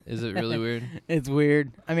Is it really weird? It's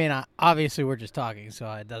weird. I mean, obviously we're just talking,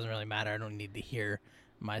 so it doesn't really matter. I don't need to hear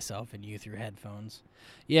myself and you through headphones.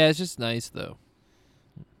 Yeah, it's just nice though.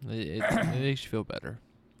 It makes you feel better.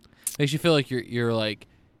 Makes you feel like you're like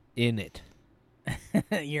in it.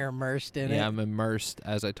 You're immersed in it. Yeah, I'm immersed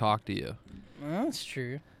as I talk to you. Well, that's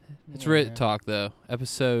true. It's written talk though.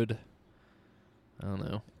 Episode, I don't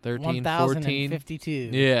know, 13, 14. 1052.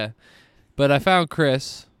 Yeah, but I found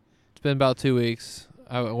Chris. It's been about 2 weeks.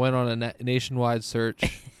 I went on a nationwide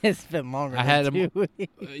search. It's been longer. I had than him. 2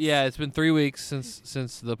 weeks. Yeah, it's been 3 weeks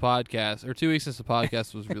since the podcast, or 2 weeks since the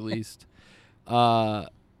podcast was released. I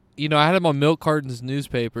had him on milk cartons,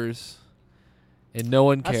 newspapers, and no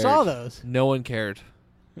one cared. I saw those. No one cared.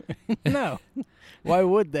 No. Why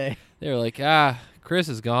would they? They were like, Chris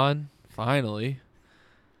is gone. Finally.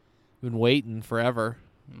 Been waiting forever.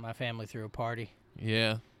 My family threw a party.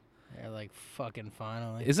 Yeah. They're like, fucking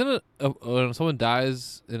finally. Isn't it when someone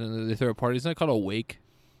dies and they throw a party, isn't it called a wake?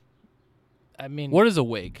 I mean, What is a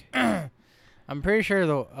wake? I'm pretty sure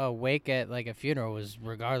the wake at like a funeral was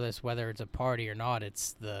regardless whether it's a party or not.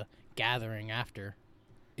 It's the gathering after.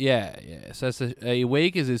 Yeah. So a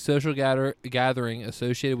wake is a social gathering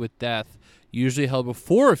associated with death, usually held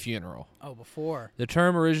before a funeral. Oh, before. The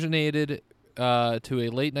term originated to a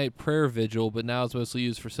late-night prayer vigil, but now it's mostly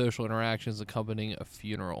used for social interactions accompanying a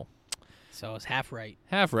funeral. So it's half right.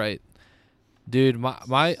 Half right. Dude,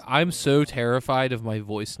 I'm so terrified of my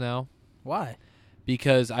voice now. Why?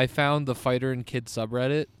 Because I found the Fighter and Kid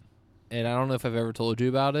subreddit, and I don't know if I've ever told you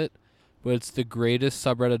about it, but it's the greatest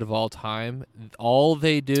subreddit of all time. All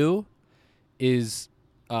they do is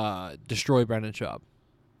destroy Brendan Schaub.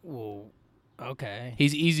 Whoa. Okay.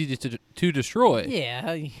 He's easy to destroy.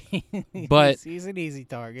 Yeah. But he's an easy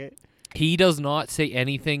target. he does not say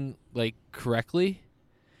anything like correctly,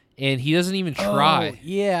 and he doesn't even try. Oh,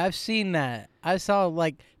 yeah, I've seen that. I saw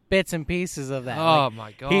like bits and pieces of that. Oh Like,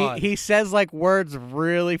 my god. He says like words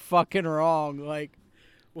really fucking wrong. Like,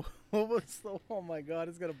 what was the? Oh my god,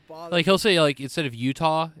 it's gonna bother. Like he'll say like instead of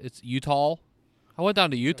Utah, it's Utah. I went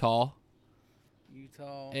down to Utah,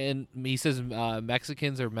 and he says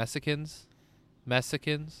Mexicans or Mexicans,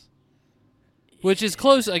 which is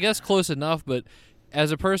close. I guess close enough. But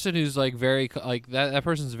as a person who's like very like that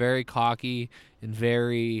person's very cocky and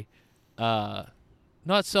very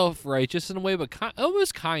not self-righteous in a way, but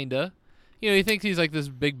almost kinda. He thinks he's like this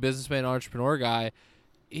big businessman, entrepreneur guy.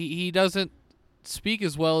 He doesn't speak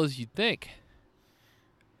as well as you'd think.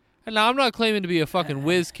 And now I'm not claiming to be a fucking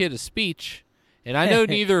whiz kid of speech, and I know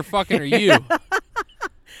neither fucking are you.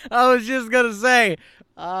 I was just gonna say,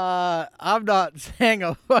 I'm not saying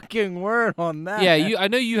a fucking word on that. Yeah, I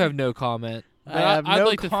know you have no comment. But I have I'd no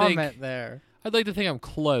like comment there. I'd like to think I'm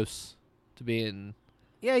close to being.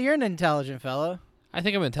 Yeah, you're an intelligent fellow. I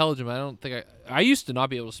think I'm intelligent, but I don't think I used to not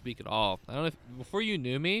be able to speak at all. I don't know if before you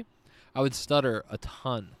knew me, I would stutter a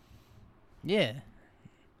ton. Yeah.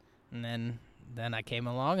 And then I came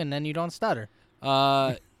along, and then you don't stutter.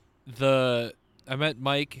 I met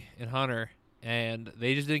Mike and Hunter, and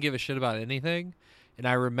they just didn't give a shit about anything. And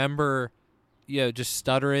I remember, just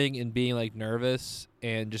stuttering and being like nervous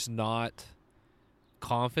and just not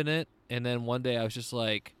confident. And then one day I was just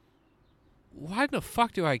like, why the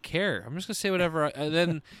fuck do I care? I'm just gonna say whatever. And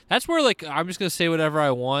then that's where like I'm just gonna say whatever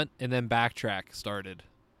I want, and then backtrack started.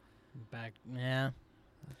 Yeah.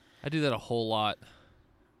 I do that a whole lot.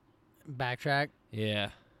 Backtrack. Yeah.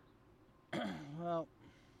 Well,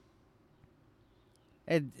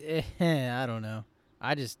 I don't know.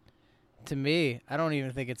 To me, I don't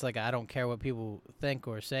even think it's like I don't care what people think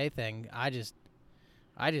or say thing. I just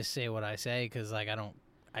say what I say because like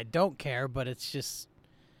I don't care, but it's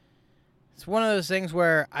one of those things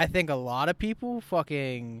where I think a lot of people, the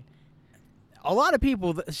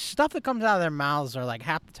stuff that comes out of their mouths are like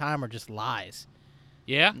half the time are just lies.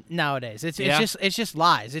 Yeah. Nowadays, it's just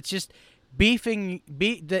lies. It's just beefing.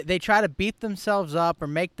 They try to beat themselves up or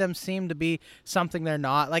make them seem to be something they're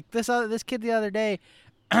not. Like this kid the other day,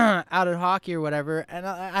 out at hockey or whatever, and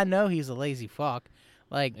I know he's a lazy fuck.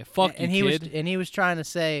 Like he was trying to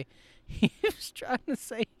say. He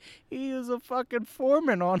was a fucking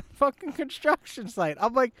foreman on a fucking construction site.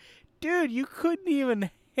 I'm like, dude, you couldn't even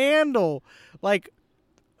handle like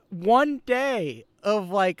one day of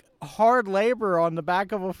like hard labor on the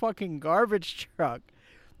back of a fucking garbage truck.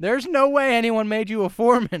 There's no way anyone made you a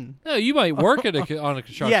foreman. No, you might work on a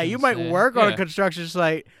construction. Yeah, you might work on yeah. a construction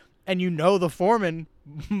site, and the foreman,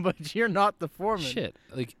 but you're not the foreman. Shit,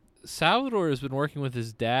 like Salvador has been working with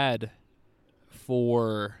his dad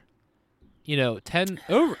for,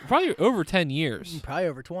 probably over 10 years. Probably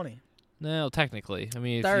over 20. No, technically. I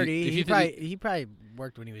mean, 30. if you He probably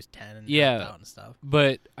worked when he was 10 and Yeah. helped out and stuff.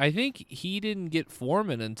 But I think he didn't get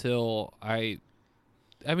foreman until I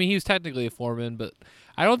mean, he was technically a foreman, but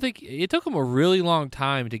I don't think it took him a really long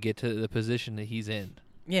time to get to the position that he's in.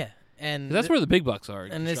 Yeah, and 'Cause that's where the big bucks are.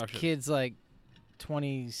 in and this construction. kid's like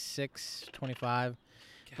 26, 25.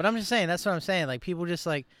 But I'm just saying, that's what I'm saying. Like, people just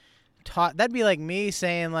like taught. That'd be like me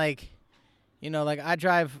saying, like, you know, like I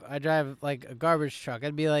drive like a garbage truck.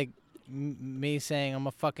 That'd be like me saying I'm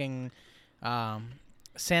a fucking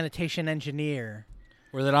sanitation engineer.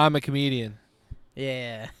 Or that I'm a comedian.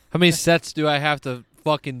 Yeah. How many sets do I have to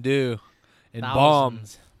fucking do? And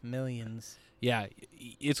Thousands, millions. Yeah,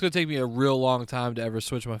 it's going to take me a real long time to ever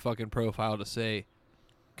switch my fucking profile to say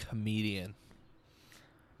comedian.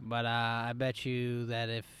 But I bet you that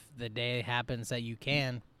if the day happens that you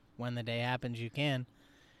can, when the day happens you can,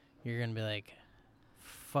 you're going to be like,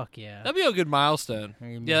 fuck yeah. That'd be a good milestone. You're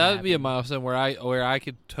gonna be Yeah, that would be a happy. milestone where I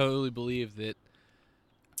could totally believe that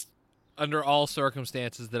under all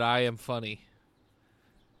circumstances that I am funny.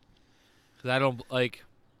 Because I don't like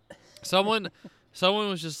someone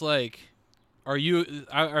was just like, "Are you?"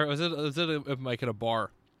 I was at like at a bar,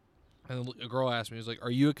 and a girl asked me, "Was like, are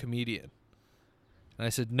you a comedian?" And I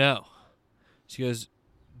said, "No." She goes,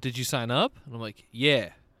 "Did you sign up?" And I'm like, "Yeah."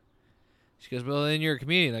 She goes, "Well, then you're a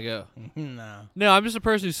comedian." I go, No. "No, I'm just a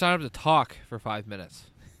person who signed up to talk for 5 minutes."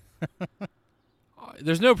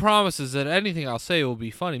 There's no promises that anything I'll say will be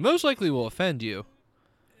funny. Most likely will offend you.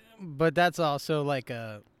 But that's also like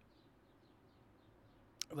a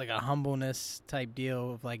humbleness type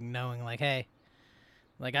deal of like knowing like, hey,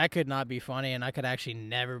 like I could not be funny and I could actually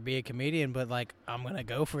never be a comedian, but like I'm going to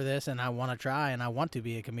go for this and I want to try and I want to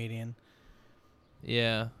be a comedian.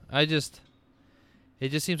 Yeah, it just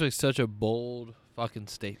seems like such a bold fucking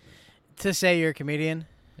statement. To say you're a comedian?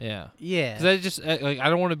 Yeah. Yeah. Because I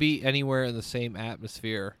don't want to be anywhere in the same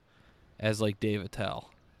atmosphere as like Dave Attell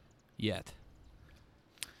yet.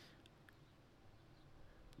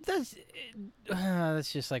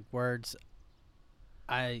 That's just like words.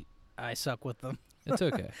 I suck with them. It's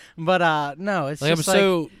okay. But no, it's Like just I'm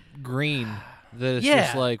so green that it's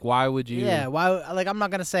just Yeah. like, why would you? yeah. Why? Like I'm not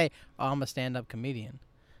gonna say, oh, I'm a stand-up comedian.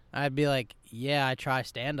 I'd be like, yeah, I try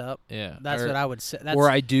stand-up. Yeah. That's what I would say. Or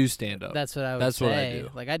I do stand up. That's what I would That's say. what I do.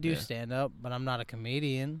 Like I do Yeah. stand up, but I'm not a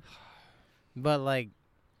comedian. But like,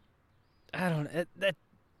 I don't.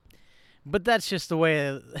 But that's just the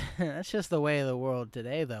way. That's just the way of the world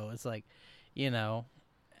today, though. It's like, you know,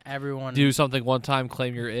 everyone Do something one time,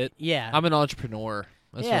 claim you're it. Yeah. I'm an entrepreneur.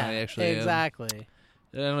 That's yeah. what I actually am. Exactly.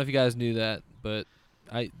 I don't know if you guys knew that, but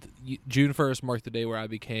June 1st marked the day where I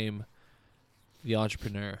became the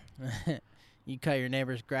entrepreneur. You cut your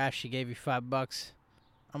neighbor's grass. She gave you $5.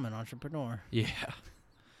 I'm an entrepreneur. Yeah.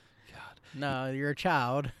 No, you're a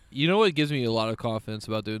child. You know what gives me a lot of confidence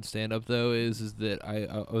about doing stand up though is that I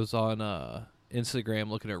was on Instagram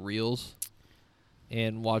looking at reels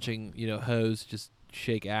and watching, hoes just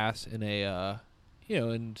shake ass in a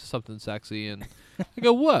in something sexy, and I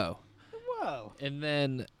go, whoa. Whoa. And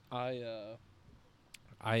then I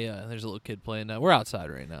there's a little kid playing now. We're outside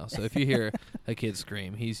right now, so if you hear a kid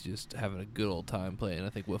scream, he's just having a good old time playing, I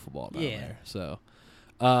think, wiffle ball down there. So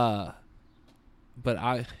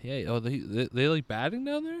but they like batting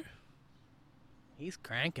down there? He's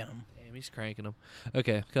cranking them. Damn, he's cranking them.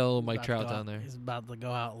 Okay, got a little Mike Trout down there. He's about to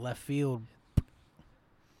go out left field.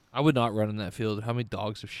 I would not run in that field. How many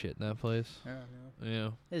dogs have shit in that place? I don't know. Yeah.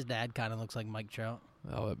 His dad kind of looks like Mike Trout.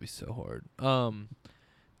 Oh, that'd be so hard.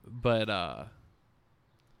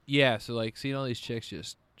 Yeah, so like seeing all these chicks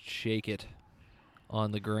just shake it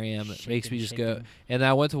on the gram, it makes me just go. And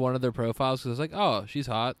I went to one of their profiles because I was like, oh, she's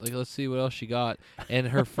hot. Like, let's see what else she got. And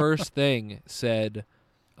her first thing said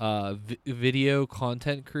video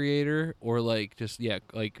content creator, or like just,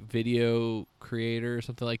 like video creator or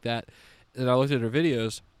something like that. And I looked at her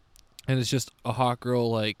videos, and it's just a hot girl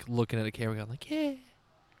like looking at a camera going like, yeah.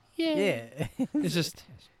 Yeah. It's just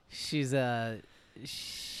she's an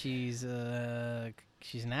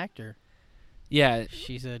actor. yeah.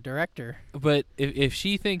 She's a director. But if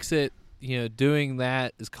she thinks that doing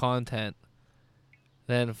that is content,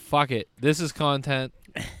 then fuck it. This is content.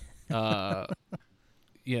 Going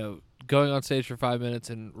on stage for 5 minutes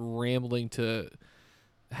and rambling to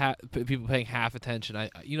people paying half attention.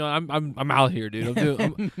 I'm out here,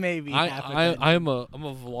 dude. Maybe. I'm a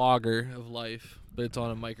vlogger of life, but it's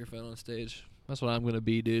on a microphone on stage. That's what I'm gonna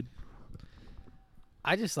be, dude.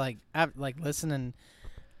 I just like listening.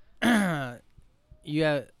 You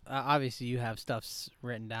have obviously you have stuff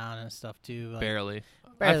written down and stuff too. Like, Barely. I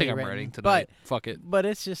barely think I'm written, writing tonight. Fuck it. But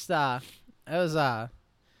it's just it was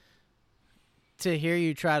to hear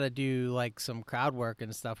you try to do like some crowd work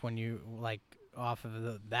and stuff when you like off of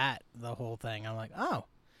the whole thing, I'm like, oh,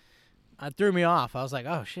 it threw me off. I was like,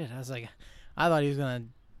 oh shit. I was like, I thought he was gonna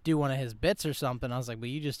do one of his bits or something. I was like, but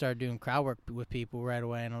you just started doing crowd work with people right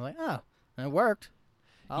away, and I'm like, oh, and it worked.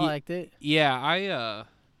 I liked it. Yeah,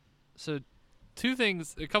 so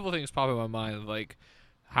a couple of things pop in my mind, like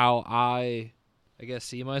how I guess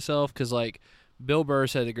see myself, because like Bill Burr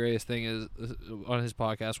said the greatest thing is on his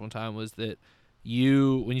podcast one time was that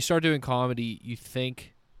when you start doing comedy, you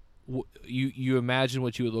think you imagine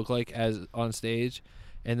what you would look like as on stage,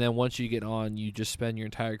 and then once you get on, you just spend your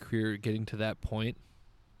entire career getting to that point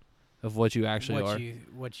of what you actually are.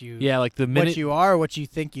 Yeah, like the minute what you are, what you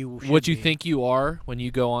think you should what you be. think you are when you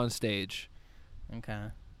go on stage. Okay.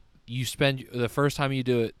 You spend the first time you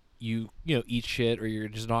do it, you eat shit, or you're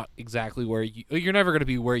just not exactly where you're never going to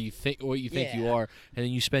be where you think you are, and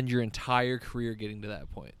then you spend your entire career getting to that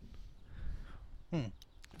point.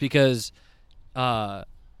 Because so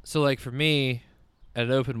like for me at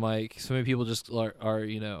an open mic, so many people just are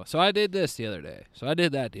so I did this the other day, so I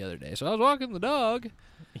did that the other day, so I was walking the dog.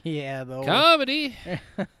 Yeah, the comedy.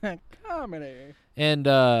 Comedy. And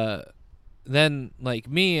then like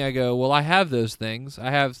me, I go, well, I have those things.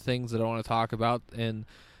 I have things that I want to talk about, and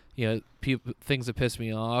things that piss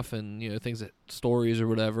me off, and stories or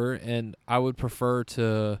whatever, and I would prefer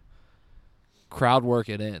to crowd work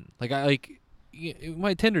it in. Like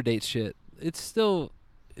my Tinder date shit. It's still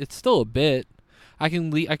a bit. I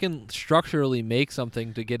can structurally make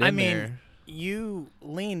something to get in there. You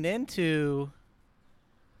leaned into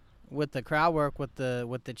with the crowd work with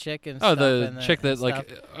the chick and stuff. Oh, the chick that like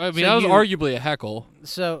stuff. I mean, that was arguably a heckle.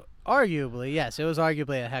 So arguably, yes, it was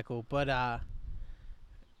arguably a heckle, but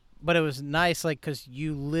it was nice, like, because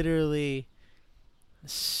you literally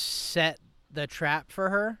set the trap for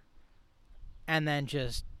her, and then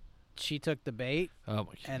she took the bait. Oh my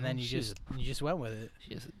god! And then you just went with it.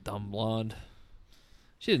 She's a dumb blonde.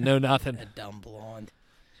 She didn't know nothing. A dumb blonde.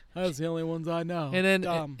 That's the only ones I know. And then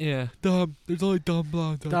dumb. Dumb. There's only dumb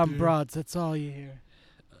blondes. Dumb broads. That's all you hear.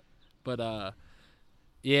 But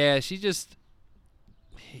yeah, she just.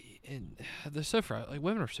 And they're so like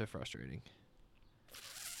women are so frustrating.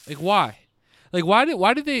 Like why? Like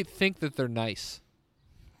why do they think that they're nice?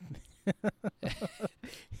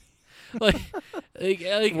 like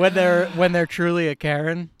when they're truly a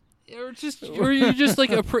Karen. Or you're just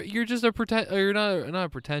like you're just a or you're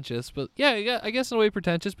not pretentious, but yeah, I guess in a way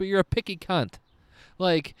pretentious, but you're a picky cunt.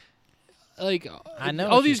 Like I know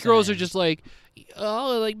all these girls are just like,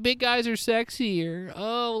 oh, like big guys are sexy, or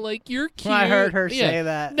oh, like you're cute. I heard her say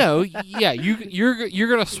that. No, yeah, you're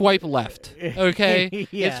gonna swipe left, okay?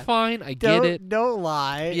 Yeah. It's fine. I get it. Don't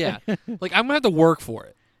lie. Yeah, like I'm gonna have to work for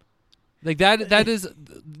it. Like that is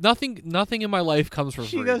nothing in my life comes for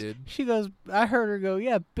free, dude. She goes, I heard her go,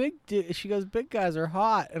 yeah, she goes, big guys are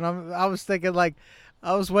hot. And I was thinking like,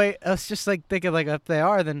 I was just like thinking like, if they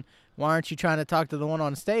are, then why aren't you trying to talk to the one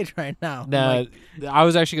on stage right now? No, I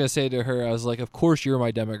was actually going to say to her, I was like, of course you're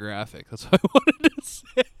my demographic. That's what I wanted to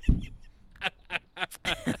say.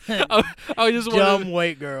 I just dumb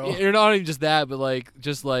white girl. You're not even just that, but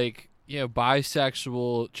just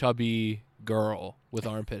bisexual, chubby girl with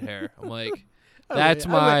armpit hair. I'm like, that's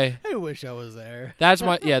I wish I was there. That's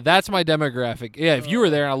my demographic. Yeah, if you were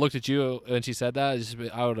there and I looked at you and she said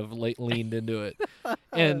that, I would have leaned into it.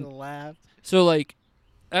 And laughed. So like,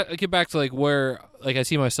 I get back to like where like I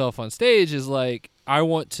see myself on stage is like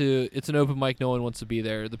it's an open mic, no one wants to be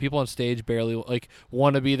there. The people on stage barely like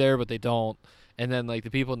want to be there, but they don't. And then like the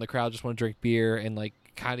people in the crowd just want to drink beer and like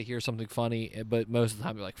kind of hear something funny, but most of the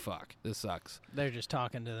time they're like, "Fuck, this sucks." They're just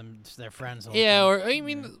talking to their friends. Yeah, or I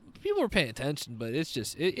mean, people are paying attention, but it's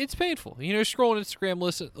just it's painful. scrolling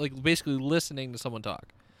Instagram, basically listening to someone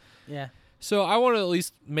talk. Yeah. So I want to at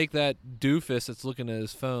least make that doofus that's looking at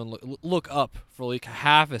his phone look up for like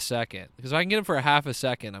half a second, because if I can get him for a half a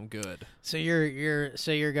second, I'm good. So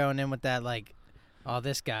you're going in with that like, oh,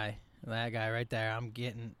 this guy, that guy right there, I'm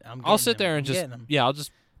getting I'll sit there and I'll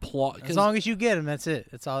just plot. As long as you get him, that's it.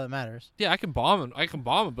 That's all that matters. Yeah, I can bomb him.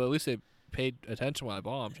 But at least they paid attention when I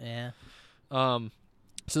bombed. Yeah.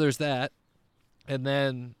 So there's that, and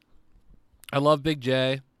then I love Big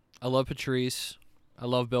J, I love Patrice, I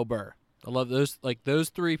love Bill Burr. I love those. Like those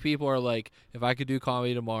three people are like, if I could do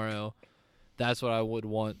comedy tomorrow, that's what I would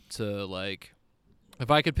want to like.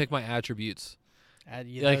 If I could pick my attributes,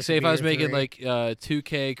 like say if I was making like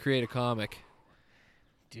 2K create a comic.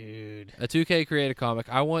 Dude. A 2K create a comic.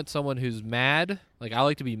 I want someone who's mad. Like I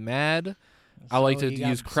like to be mad. I like to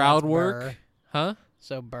use crowd work. Burr. Huh?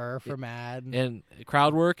 So Burr for mad. And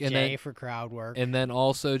crowd work, and J then for crowd work. And then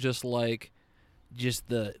also just like just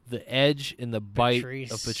the edge and the bite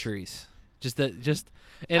Patrice. of Patrice.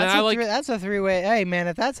 And That's I a like that's a 3-way. Hey man,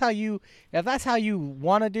 if that's how you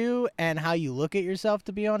want to do and how you look at yourself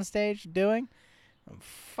to be on stage doing,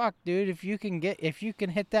 fuck, dude. If you can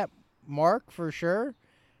hit that mark for sure,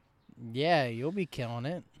 yeah, you'll be killing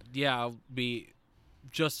it. yeah,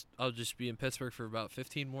 I'll just be in Pittsburgh for about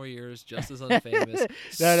 15 more years, just as unfamous.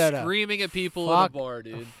 No. Screaming at people Fuck- in a bar,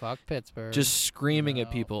 dude. Fuck Pittsburgh. Just screaming at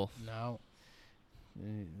No, people. No.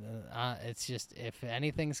 It's just if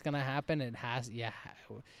anything's gonna happen, it has. Yeah,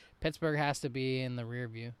 Pittsburgh has to be in the rear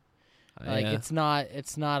view. Like Yeah. it's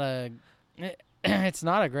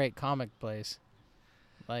not a great comic place.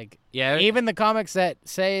 Like Yeah, even the comics that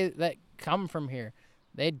come from here,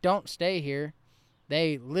 they don't stay here.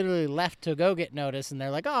 They literally left to go get noticed, and they're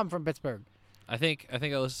like, "Oh, I'm from Pittsburgh." I think I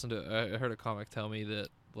heard a comic tell me that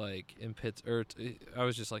like in I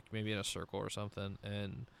was just like maybe in a circle or something,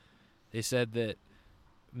 and they said that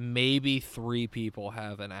maybe 3 people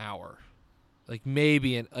have an hour, like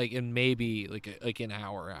maybe an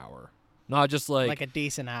hour, not just Like a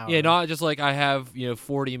decent hour. yeah, not just like I have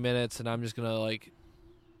 40 minutes and I'm just gonna like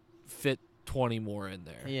fit 20 more in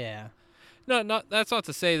there. Yeah. Not that's not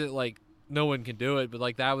to say that like no one can do it, but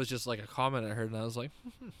like that was just like a comment I heard, and I was like,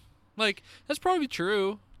 like that's probably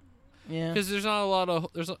true. Yeah. Because there's not a lot of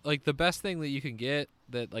like the best thing that you can get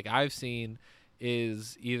that like I've seen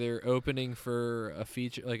is either opening for a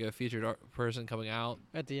featured person coming out,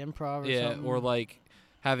 At the Improv or yeah, something. or like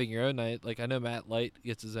having your own night. Like I know Matt Light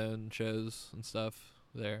gets his own shows and stuff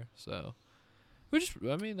there, so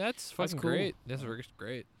that's fucking cool. great. That's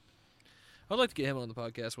great. I'd like to get him on the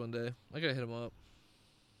podcast one day. I gotta hit him up,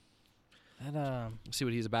 That, see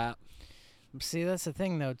what he's about. see, that's the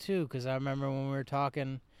thing though too, because I remember when we were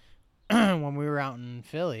talking when we were out in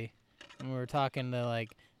Philly, and we were talking to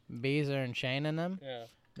like Beezer and Shane and them. Yeah.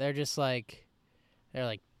 They're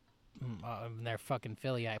they're fucking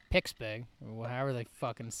Philly, Pittsburgh, or however they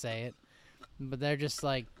fucking say it. But they're just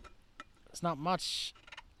like, it's not much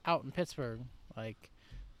out in Pittsburgh. Like,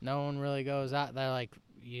 no one really goes out. They're like,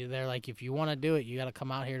 if you want to do it, you got to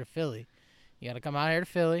come out here to Philly. You got to come out here to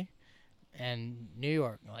Philly and New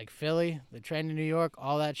York. Like Philly, the train to New York,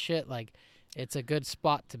 all that shit. Like, it's a good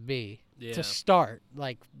spot to be to start.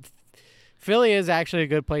 Like, Philly is actually a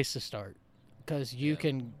good place to start because you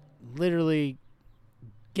can literally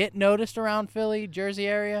get noticed around Philly, Jersey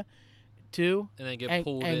area, too, and then get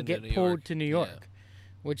pulled into New pulled York. to New York,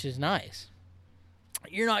 which is nice.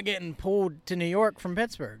 You're not getting pulled to New York from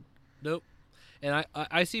Pittsburgh. Nope. And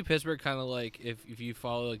I see Pittsburgh kind of like if you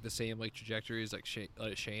follow like the same like trajectories like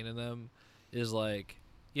Shane and them is like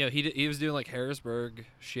he was doing like Harrisburg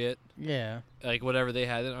shit, Yeah. like whatever they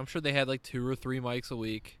had. And I'm sure they had like 2 or 3 mics a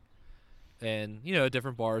week, and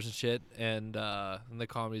different bars and shit, and in the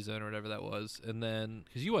Comedy Zone or whatever that was. And then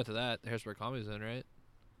because you went to that Harrisburg Comedy Zone, right?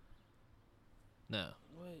 No.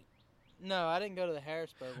 Wait. No, I didn't go to the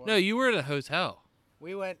Harrisburg one. No, you were at a hotel.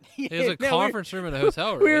 We went. It was a No, conference room in a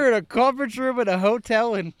hotel, right? We were in a conference room at a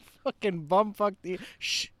hotel in fucking bumfuck the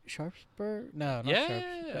Sharpsburg. No, not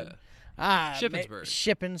Sharpsburg. Shippensburg.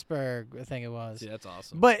 Shippensburg, I think it was. Yeah, that's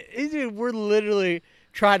awesome. But dude, we're literally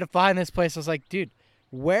trying to find this place. I was like, dude,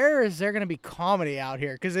 where is there gonna be comedy out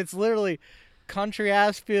here? Because it's literally country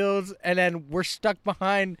ass fields, and then we're stuck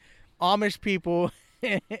behind Amish people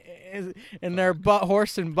in their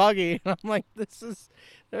horse and buggy. And I'm like,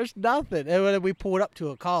 there's nothing. And then we pulled up to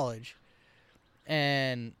a college,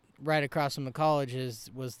 and right across from the college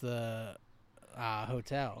was the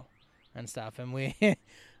hotel and stuff, and we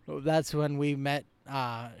that's when we met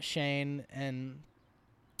Shane and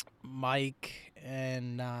Mike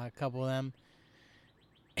and a couple of them.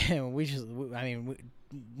 And we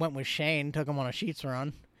went with Shane, took him on a Sheets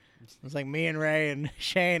run. It was like me and Ray and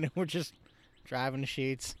Shane, and we're just driving to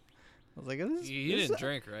Sheets. I was like, you didn't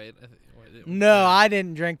drink, right? No, I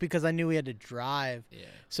didn't drink because I knew we had to drive. Yeah.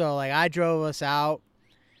 So like I drove us out.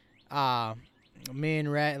 Me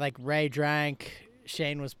and Ray drank.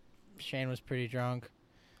 Shane was pretty drunk.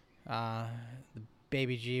 The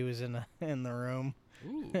baby G was in the room.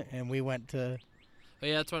 Ooh. And we went to. Oh,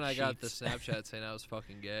 yeah, that's when I got the Sheets. Snapchat saying I was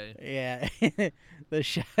fucking gay. Yeah.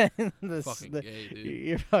 Fucking gay, dude.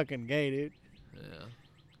 You're fucking gay, dude. Yeah.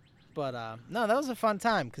 But no, that was a fun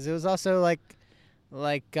time because it was also like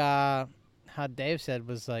how Dave said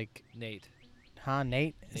was like, Nate. huh?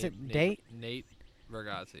 Nate? Is it Nate? Nate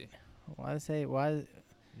Vergazzi. Why say why?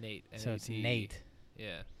 Nate. So it's N-A-T-E. Nate.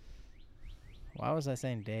 Yeah. Why was I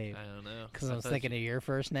saying Dave? I don't know. Because I was thinking of your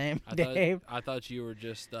first name, I Dave. I thought you were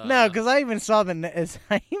just. No, because I even saw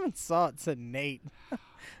it said Nate.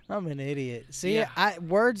 I'm an idiot. See, Yeah.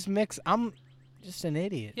 words mix. I'm Just an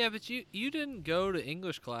idiot. Yeah, but you didn't go to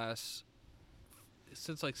English class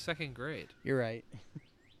since like 2nd grade. You're right.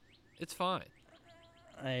 It's fine.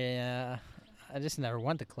 I just never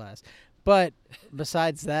went to class. But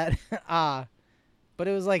besides that, but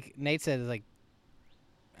it was like Nate said, like,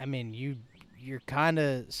 I mean, you're kind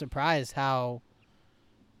of surprised how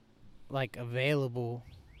like available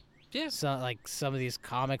some of these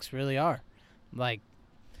comics really are. Like,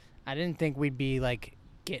 I didn't think we'd be like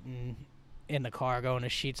getting in the car, going to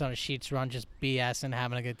Sheets on a Sheets run, just BSing,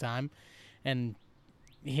 having a good time, and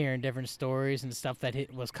hearing different stories and stuff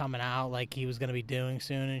that was coming out, like he was gonna be doing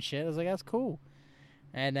soon and shit. I was like, that's cool.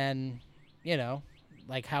 And then, you know,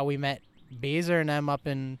 like how we met Beezer and them up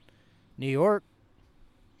in New York,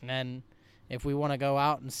 and then if we want to go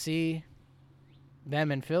out and see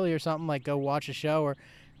them in Philly or something, like go watch a show or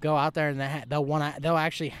go out there and they'll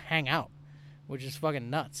actually hang out, which is fucking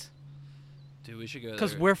nuts. Dude, we should go there.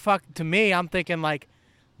 Because we're to me, I'm thinking like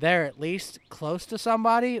they're at least close to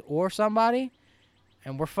somebody or somebody,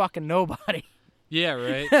 and we're fucking nobody. Yeah,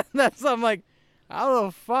 right. I'm like, how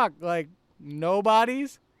the fuck, like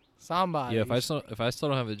nobody's somebody. Yeah, if I still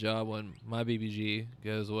don't have a job when my BBG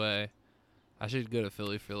goes away, I should go to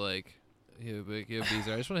Philly for like,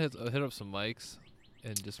 Beezer, I just want to hit up some mics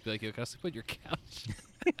and just be like, yo, can I sleep on your couch?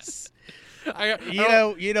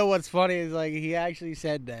 You know what's funny is like he actually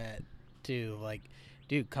said that too. Like,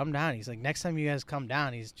 dude, come down. He's like, next time you guys come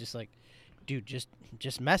down, he's just like, dude,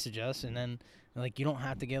 just message us, and then like you don't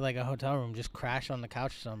have to get like a hotel room. Just crash on the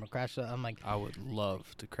couch or something. I'm like, I would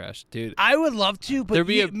love to crash, dude. I would love to, but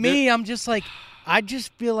I'm just like, I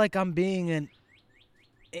just feel like I'm being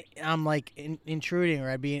I'm like intruding, or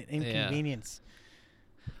I'd be an inconvenience.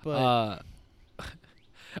 Yeah. But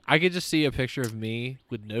I could just see a picture of me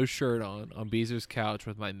with no shirt on Beezer's couch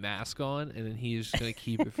with my mask on, and then he's just gonna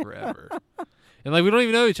keep it forever. And like we don't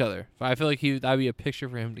even know each other. But I feel like that'd be a picture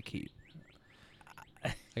for him to keep.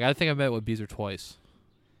 Like I think I met with Beezer twice.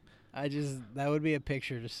 That would be a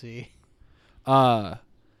picture to see. But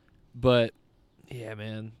yeah,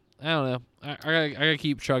 man, I don't know. I gotta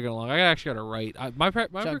keep chugging along. I actually gotta write. My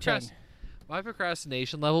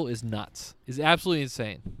procrastination level is nuts. Is absolutely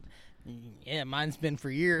insane. Yeah, mine's been for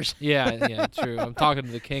years. Yeah, true. I'm talking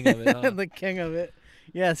to the king of it. Huh? The king of it.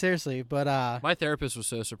 Yeah, seriously. But my therapist was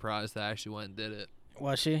so surprised that I actually went and did it.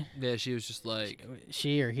 Was she? Yeah, she was just like,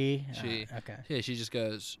 she or he? She. Okay. Yeah, she just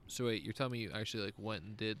goes, so wait, you're telling me you actually like went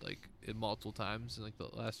and did like it multiple times in like the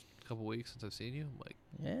last couple weeks since I've seen you? I'm like,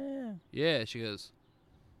 yeah. Yeah. She goes,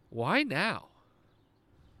 why now?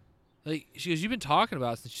 Like, she goes, you've been talking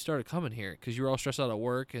about it since you started coming here because you were all stressed out at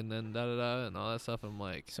work and then da-da-da and all that stuff. And I'm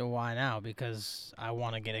like... So why now? Because I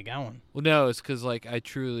want to get it going. Well, no, it's because, like, I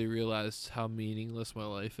truly realized how meaningless my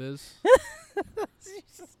life is.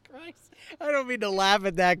 Jesus Christ. I don't mean to laugh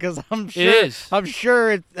at that because I'm sure... It is. I'm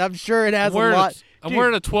sure it has a lot... I'm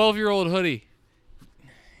wearing a 12-year-old hoodie.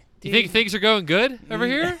 Do you think things are going good over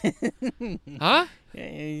here? Huh?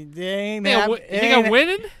 You think I'm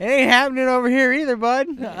winning? It ain't happening over here either,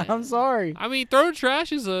 bud. I'm sorry. I mean, throwing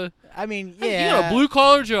trash is yeah. You got a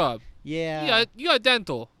blue-collar job. Yeah. You got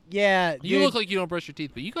dental. Yeah. You look like you don't brush your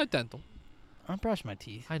teeth, but you got dental. I brush my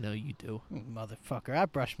teeth. I know you do. Motherfucker, I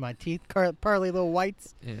brush my teeth. Pearly little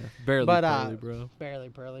whites. Yeah, barely pearly, bro. Barely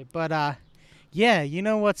pearly. But, yeah, you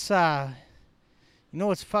know what's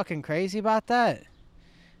fucking crazy about that?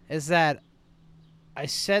 Is that I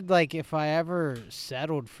said, like, if I ever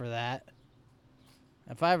settled for like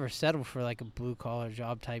a blue-collar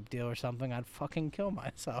job type deal or something, I'd fucking kill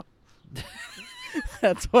myself.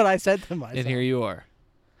 That's what I said to myself. And here you are.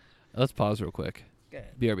 Let's pause real quick.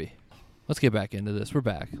 BRB. Let's get back into this. We're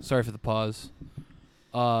back. Sorry for the pause.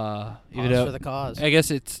 Pause for the cause. I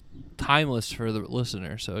guess it's timeless for the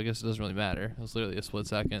listener, so I guess it doesn't really matter. It was literally a split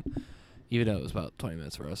second, even though it was about 20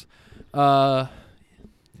 minutes for us.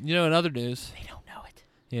 You know, in other news... They don't know it.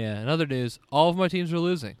 Yeah, in other news, all of my teams are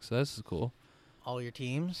losing, so this is cool. All your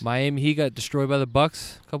teams? Miami Heat got destroyed by the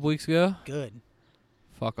Bucks a couple weeks ago. Good.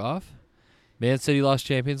 Fuck off. Man City lost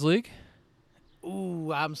Champions League.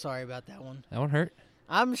 Ooh, I'm sorry about that one. That one hurt.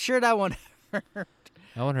 I'm sure that one hurt.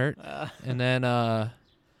 That one hurt. And then I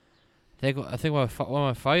think one of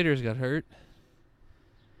my fighters got hurt.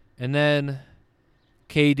 And then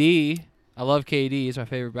KD. I love KD. He's my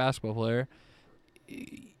favorite basketball player.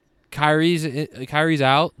 Kyrie's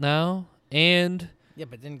out now, and yeah,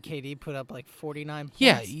 but didn't KD put up like 49 points?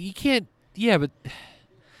 Yeah, you can't. Yeah, but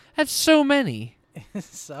that's so many.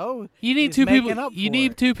 So you need two people. You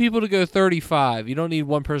need 2 people to go 35. You don't need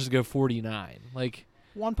one person to go 49. Like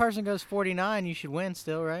one person goes 49, you should win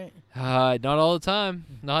still, right? Not all the time.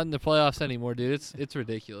 Not in the playoffs anymore, dude. It's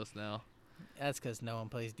ridiculous now. That's because no one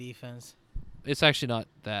plays defense. It's actually not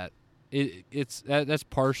that. That's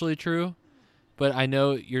partially true, but I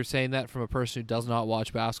know you're saying that from a person who does not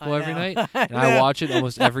watch basketball every night, and I watch it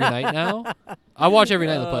almost every night now. I watch every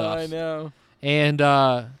night in the playoffs. I know.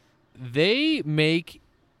 And they make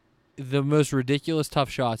the most ridiculous tough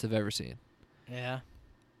shots I've ever seen. Yeah.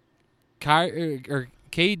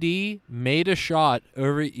 KD made a shot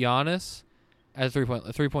over Giannis as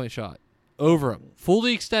a three-point shot over him,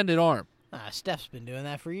 fully extended arm. Steph's been doing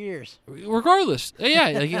that for years. Regardless,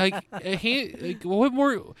 what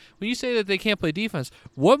more? When you say that they can't play defense,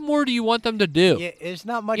 what more do you want them to do? Yeah, it's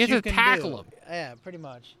not much you have to can tackle do. them. Yeah, pretty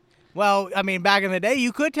much. Well, I mean, back in the day,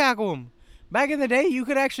 you could tackle them. Back in the day, you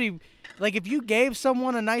could actually, like, if you gave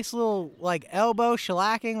someone a nice little, like, elbow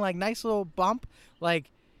shellacking, like, nice little bump, like,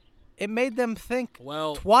 it made them think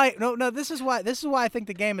twice. No, this is why I think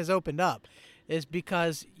the game has opened up, is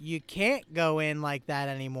because you can't go in like that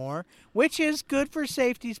anymore, which is good for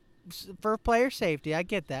safety, for player safety. I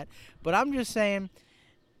get that. But I'm just saying,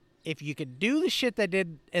 if you could do the shit they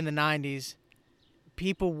did in the 90s,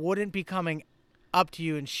 people wouldn't be coming up to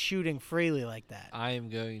you and shooting freely like that. I am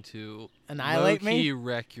going to annihilate me.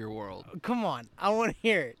 Wreck your world. Come on, I want to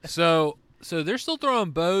hear it. So they're still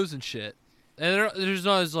throwing bows and shit, and they're just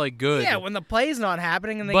not as like good. Yeah, when the play's not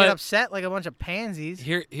happening and they get upset like a bunch of pansies.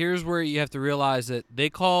 Here's where you have to realize that they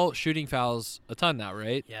call shooting fouls a ton now,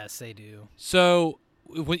 right? Yes, they do. So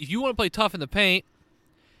if you want to play tough in the paint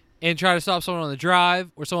and try to stop someone on the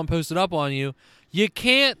drive or someone posted up on you, you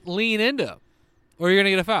can't lean into them, or you're gonna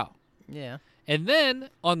get a foul. Yeah. And then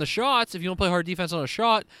on the shots, if you don't play hard defense on a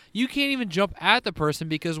shot, you can't even jump at the person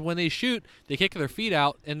because when they shoot, they kick their feet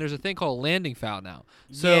out, and there's a thing called a landing foul now.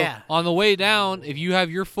 So on the way down, if you have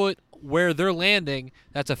your foot where they're landing,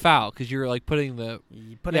 that's a foul because you're like putting them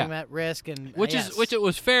at risk, and which it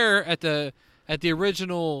was fair at the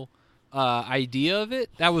original idea of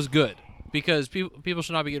it. That was good because people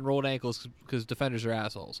should not be getting rolled ankles because defenders are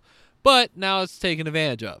assholes. But now it's taken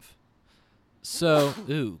advantage of. So,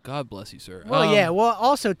 God bless you, sir. Well, yeah. Well,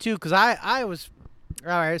 also, too, because I was...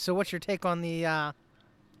 All right, so what's your take on the...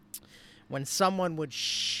 when someone would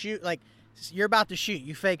shoot... Like, you're about to shoot.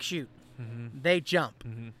 You fake shoot. Mm-hmm. They jump.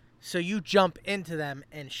 Mm-hmm. So you jump into them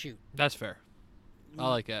and shoot. That's fair. I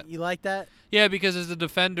like that. You like that? Yeah, because as a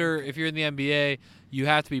defender, if you're in the NBA, you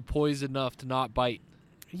have to be poised enough to not bite.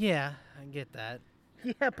 Yeah, I get that.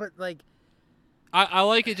 Yeah, but, like... I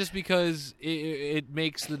like it just because it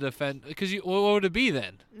makes the defense. Because what would it be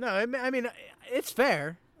then? No, I mean it's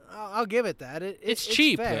fair. I'll give it that. It's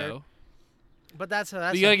cheap fair. though. But that's you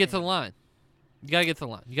gotta get to the line. You gotta get to the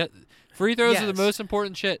line. Free throws are the most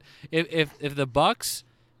important shit. If the Bucks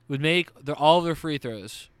would make all of their free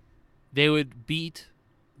throws, they would beat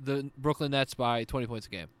the Brooklyn Nets by 20 points a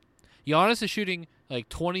game. Giannis is shooting like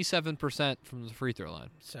 27% from the free throw line.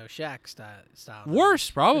 So Shaq style.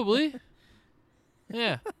 Worse, probably.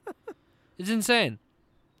 Yeah. It's insane.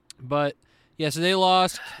 But, yeah, so they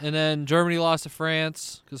lost, and then Germany lost to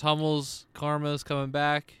France because Hummel's karma's coming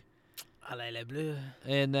back. Allez les bleus.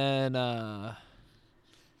 And then, there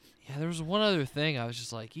was one other thing. I was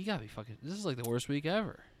just like, you gotta be fucking, this is like the worst week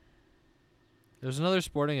ever. There was another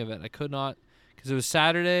sporting event. I could not, because it was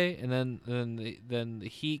Saturday, and then the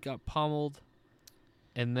Heat got pummeled,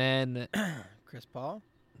 and then Chris Paul.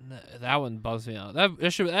 That one bums me out.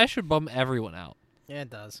 That should bum everyone out. Yeah, it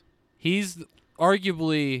does. He's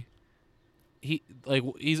arguably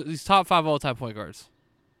he's top 5 all-time point guards.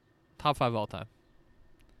 Top 5 all-time.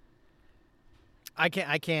 I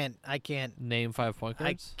can't name 5 point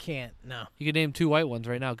guards. I can't. No. You can name 2 white ones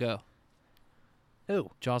right now. Go.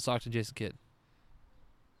 Who? John Stockton, Jason Kidd.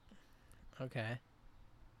 Okay.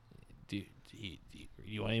 Do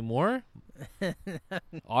you want any more?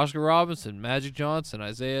 Oscar Robinson, Magic Johnson,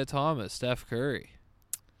 Isaiah Thomas, Steph Curry.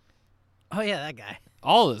 Oh, yeah, that guy.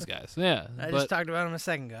 All those guys, yeah. I just talked about him a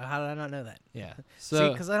second ago. How did I not know that? Yeah.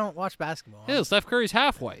 So, because I don't watch basketball. Yeah, Steph Curry's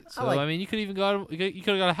half white. So, I mean, you could have got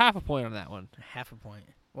a half a point on that one. Half a point.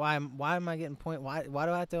 Why am I getting point? Why do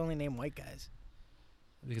I have to only name white guys?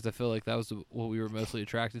 Because I feel like that was what we were mostly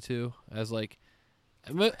attracted to. As, like,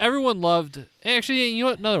 everyone loved... Actually, you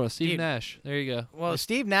know what? Another one. Steve Nash. There you go. Well,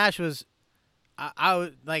 Steve Nash was... I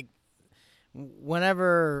was, like...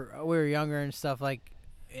 Whenever we were younger and stuff, like...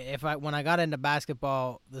 When I got into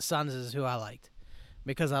basketball, the Suns is who I liked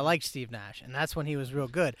because I liked Steve Nash, and that's when he was real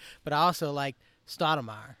good. But I also liked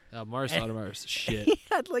Stoudemire. Mars Stoudemire's shit. He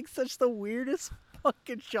had like such the weirdest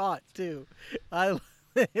fucking shot too.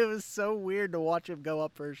 It was so weird to watch him go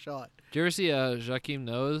up for a shot. Did you ever see Joakim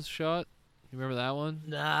Noah's shot? You remember that one?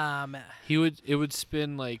 Nah, man. It would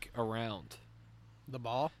spin like around. The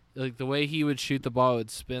ball? Like the way he would shoot the ball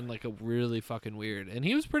would spin like a really fucking weird. And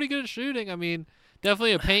he was pretty good at shooting. I mean,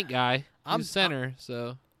 definitely a paint guy. He's center,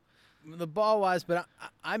 so the ball wise, but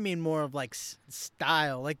I mean more of like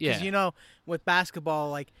style, like because with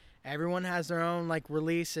basketball, like everyone has their own like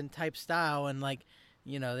release and type style, and like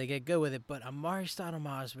they get good with it. But Amari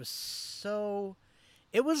Stoudemire was so,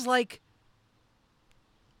 it was like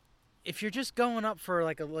if you're just going up for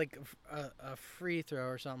like a free throw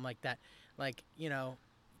or something like that, like you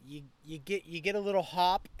get a little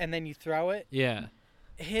hop and then you throw it. Yeah.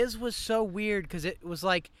 His was so weird because it was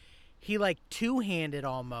like he like two-handed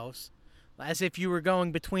almost, as if you were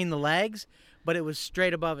going between the legs, but it was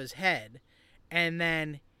straight above his head. And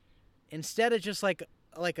then instead of just like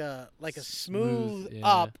a smooth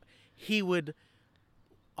up, he would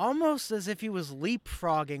almost as if he was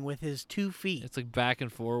leapfrogging with his 2 feet. It's like back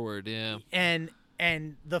and forward, yeah. And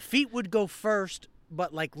the feet would go first,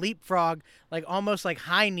 but like leapfrog, like almost like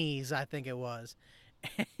high knees, I think it was.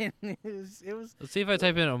 And it was. Let's see if I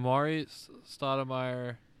type in Amari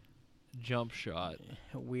Stoudemire jump shot.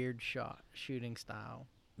 Weird shooting style.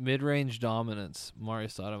 Mid-range dominance, Amari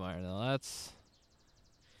Stoudemire. Now this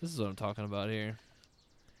is what I'm talking about here.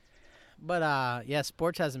 But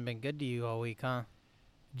sports hasn't been good to you all week, huh?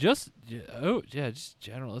 Just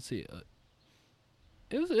general. Let's see.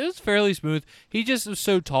 It was fairly smooth. He just was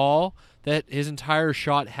so tall that his entire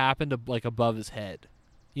shot happened like above his head.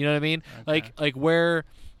 You know what I mean? Okay. Like where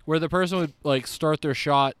the person would like start their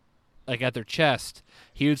shot like at their chest,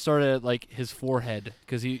 he would start at like his forehead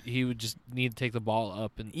because he would just need to take the ball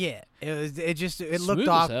up and it Smooth looked as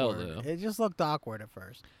awkward. hell, though. It just looked awkward at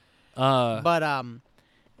first. But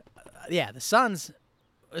the Suns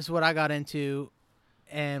is what I got into,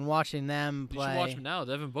 and watching them you play. should watch him now.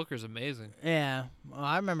 Devin Booker's amazing. Yeah, well,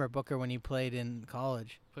 I remember Booker when he played in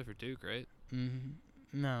college. Play for Duke, right?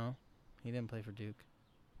 Mm-hmm. No, he didn't play for Duke.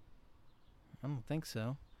 I don't think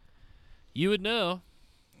so. You would know.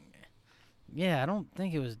 Yeah, I don't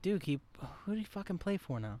think it was Duke. Who did he fucking play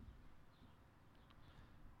for now?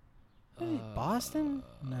 Boston?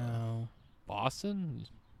 No. Boston?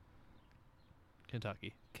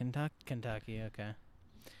 Kentucky. Kentucky. Okay.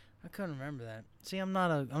 I couldn't remember that. See, I'm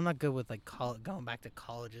not good with like going back to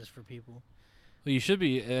colleges for people. Well, you should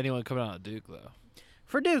be anyone coming out of Duke though.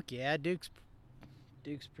 For Duke, yeah, Duke's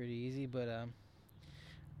pretty easy, but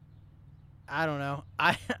I don't know.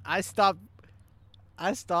 I stopped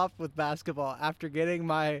with basketball after getting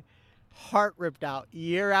my heart ripped out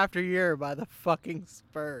year after year by the fucking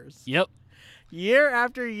Spurs. Yep. Year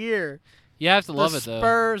after year. You have to love it though. The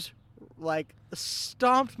Spurs like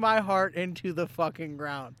stomped my heart into the fucking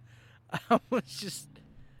ground. It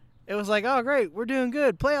was like, oh great, we're doing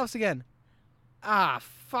good. Playoffs again. Ah,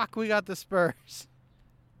 fuck, we got the Spurs.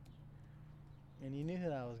 And you knew who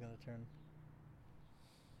that was going to turn.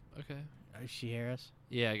 Okay. Does she hear us?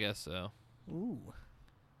 Yeah, I guess so. Ooh.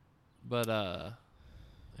 But yeah,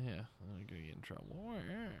 I'm gonna get in trouble.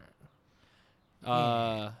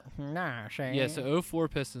 Nah, Shane. Yeah, so 04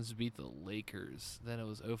 Pistons beat the Lakers. Then it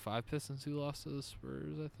was 05 Pistons who lost to the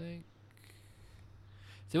Spurs, I think.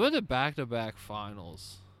 They went to back-to-back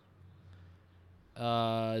finals.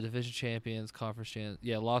 Division champions, conference champions.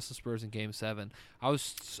 Yeah, lost to Spurs in Game 7. I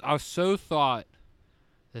was so thought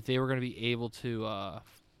that they were going to be able to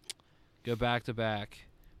go back-to-back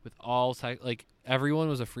with all like everyone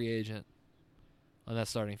was a free agent on that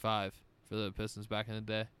starting five for the Pistons back in the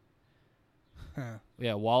day. Huh.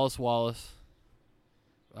 Yeah, Wallace,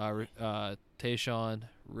 Tayshaun,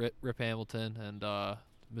 Rip Hamilton, and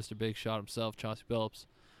Mr. Big Shot himself, Chauncey Billups.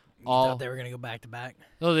 You thought they were going to go back to back?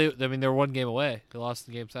 No, they were 1 game away. They lost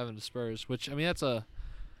in Game 7 to Spurs, which I mean that's a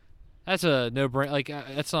no-brainer. Like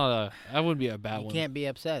that's not that wouldn't be a bad one. You can't be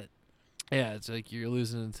upset. Yeah, it's like you're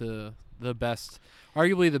losing to the best,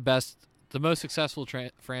 arguably the most successful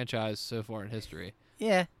franchise so far in history.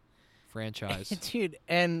 Yeah. Franchise. Dude,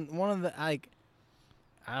 and one of the I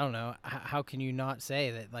don't know, how can you not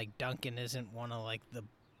say that like Duncan isn't one of like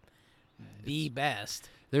the best?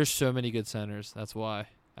 There's so many good centers. That's why.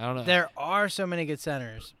 I don't know. There are so many good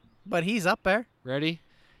centers, but he's up there. Ready?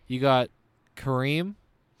 You got Kareem,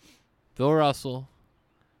 Bill Russell,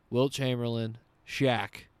 Wilt Chamberlain,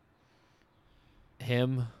 Shaq.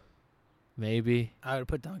 Him, maybe. I would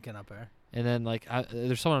put Duncan up there. And then like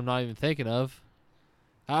there's someone I'm not even thinking of.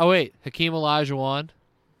 Oh wait, Hakeem Olajuwon.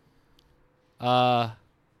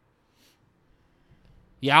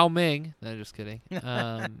 Yao Ming. No, just kidding. You're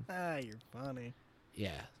funny.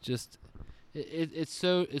 Yeah, just it's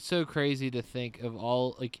so crazy to think of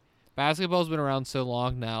all like basketball's been around so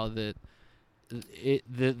long now that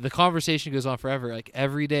the conversation goes on forever. Like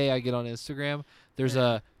every day I get on Instagram, There's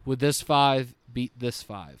Yeah. would this 5 beat this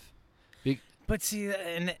 5? But see,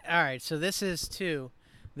 and all right, so this is too.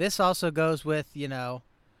 This also goes with, there's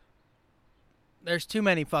too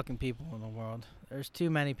many fucking people in the world. There's too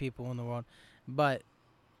many people in the world. But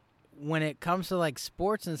when it comes to like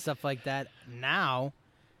sports and stuff like that, now,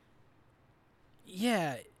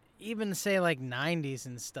 yeah, even say like 90s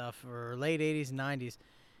and stuff or late 80s and 90s,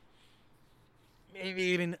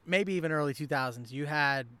 maybe even early 2000s, you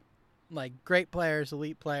had like great players,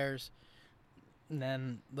 elite players, and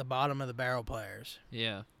then the bottom of the barrel players.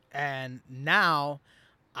 Yeah. And now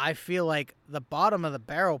I feel like the bottom of the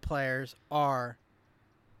barrel players are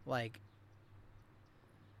like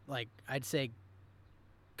I'd say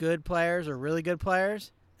good players or really good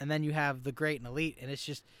players, and then you have the great and elite, and it's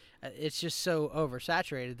just so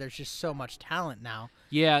oversaturated. There's just so much talent now.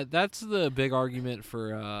 Yeah, that's the big argument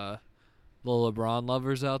for the LeBron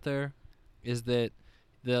lovers out there, is that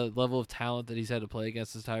the level of talent that he's had to play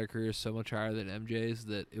against his entire career is so much higher than MJ's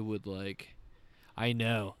that it would like. I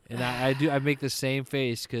know, and I make the same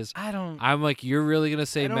face because I'm like, you're really gonna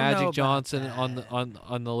say Magic Johnson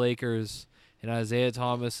on the Lakers and Isaiah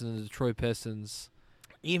Thomas and the Detroit Pistons,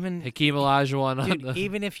 even Hakeem Olajuwon on dude, the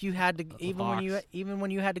even if you had to Hawks.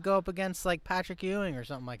 when you had to go up against like Patrick Ewing or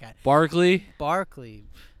something like that, Barkley,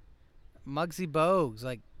 Muggsy Bogues,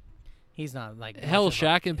 like he's not like hell, much of a-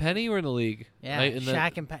 Shaq and Penny were in the league. Yeah, Like,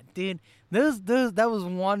 Shaq and Pat, dude. That was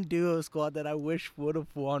one duo squad that I wish would have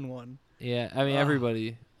won one. Yeah, I mean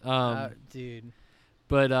everybody. Dude.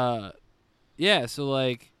 But yeah. So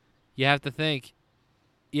like, you have to think.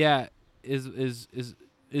 Yeah, is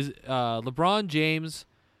LeBron James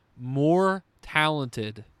more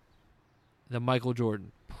talented than Michael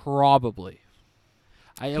Jordan? Probably.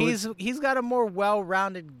 He's got a more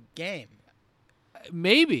well-rounded game.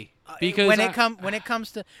 Maybe because when it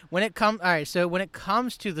comes to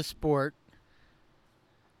the sport,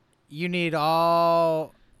 you need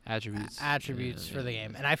all attributes for the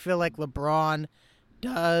game, and I feel like LeBron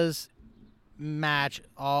does match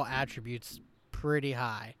all attributes pretty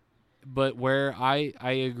high. But where I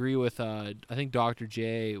agree with I think Dr.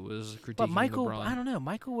 J was critiquing But Michael, LeBron. I don't know.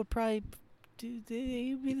 Michael would probably he'd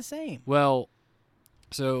be the same. Well,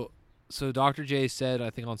 so Dr. J said, I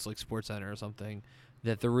think on like SportsCenter or something,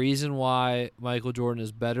 that the reason why Michael Jordan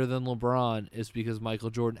is better than LeBron is because Michael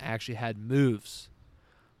Jordan actually had moves.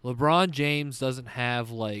 LeBron James doesn't have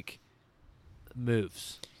like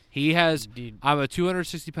moves. He has. Dude. I'm a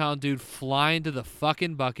 260-pound dude flying to the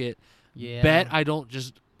fucking bucket. Yeah. Bet I don't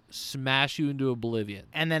just smash you into oblivion.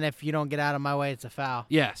 And then if you don't get out of my way, it's a foul.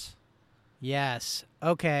 Yes. Yes.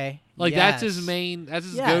 Okay. Like yes. that's his main. That's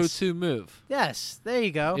his Yes. go-to move. Yes. There you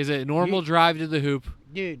go. Is a normal drive to the hoop,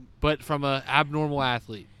 Dude, but from an abnormal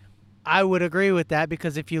athlete. I would agree with that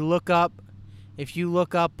because if you look up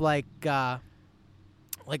like a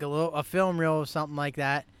film reel or something like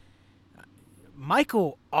that,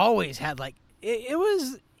 Michael always had like it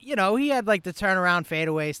was, he had like the turnaround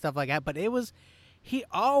fadeaway stuff like that, but he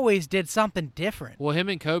always did something different. Well, him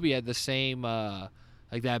and Kobe had the same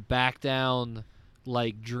like that back down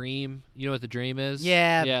like dream. You know what the dream is?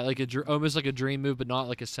 Yeah. Yeah, like almost like a dream move, but not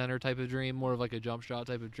like a center type of dream, more of like a jump shot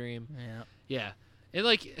type of dream. Yeah. Yeah. And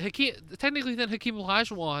like Hakeem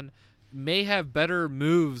Olajuwon may have better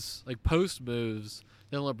moves, like post moves,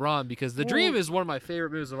 than LeBron because the dream is one of my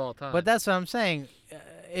favorite moves of all time. But that's what I'm saying.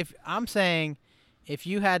 If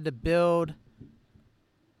you had to build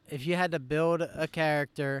a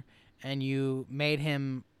character and you made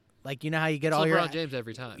him like, how you get it's all LeBron James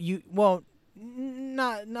every time.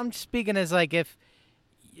 I'm just speaking as like if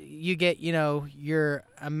you get, your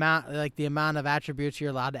amount, like the amount of attributes you're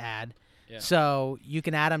allowed to add. Yeah. So you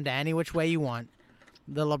can add them to any which way you want.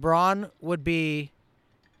 The LeBron would be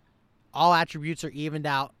all attributes are evened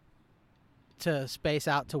out to space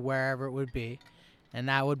out to wherever it would be, and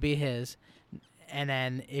that would be his. And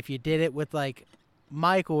then if you did it with like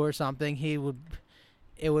Michael or something,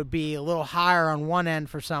 it would be a little higher on one end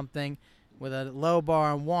for something with a low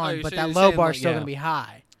bar on one, but that low bar is still going to be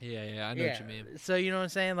high. Yeah, I know what you mean. So you know what I'm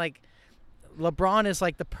saying? Like LeBron is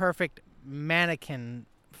like the perfect mannequin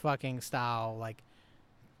fucking style like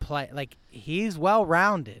play. Like he's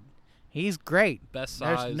well-rounded. He's great. Best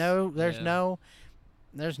size. There's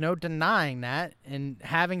no denying that. And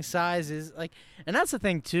having size is like, and that's the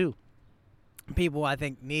thing too. People I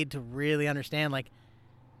think need to really understand, like,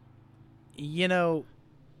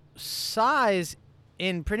 size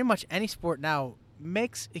in pretty much any sport now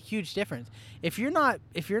makes a huge difference. If you're not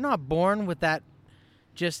born with that,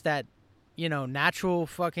 just that, natural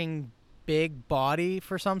fucking big body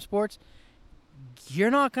for some sports,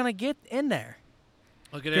 you're not gonna get in there.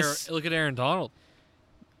 Look at Aaron Donald.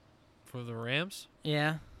 For the Rams,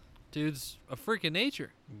 Yeah. dude's a freak of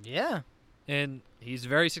nature, Yeah. and he's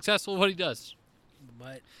very successful at what he does.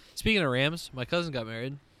 But Speaking of Rams, my cousin got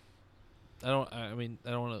married. I don't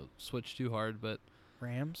want to switch too hard, but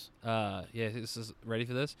Rams. yeah, this is ready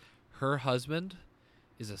for this. Her husband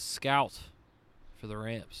is a scout for the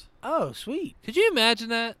Rams. Oh, sweet. Could you imagine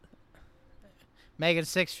that? Making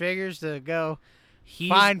 6 figures to go He's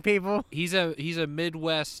find people. he's a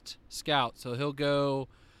Midwest scout, so he'll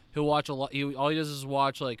watch a lot. All he does is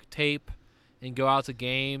watch like tape and go out to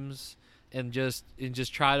games and just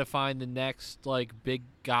try to find the next like big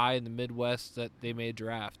guy in the Midwest that they may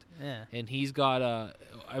draft. Yeah. And he's got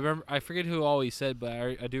I forget who always said, but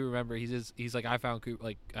I do remember he's like I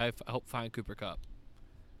helped find Cooper Kupp.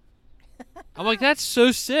 I'm like, that's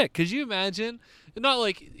so sick. Could you imagine? Not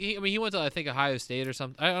like he went to I think Ohio State or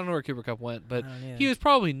something. I don't know where Cooper Kupp went, but he was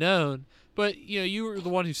probably known. But you were the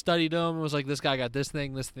one who studied him and was like, this guy got this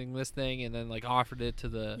thing, and then like offered it to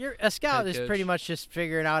the. A scout head is coach. pretty much just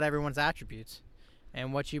figuring out everyone's attributes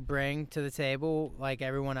and what you bring to the table, like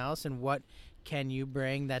everyone else, and what can you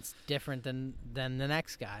bring that's different than the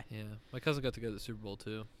next guy. Yeah, my cousin got to go to the Super Bowl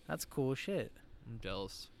too. That's cool shit. I'm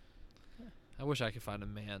jealous. I wish I could find a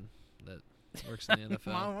man that works in the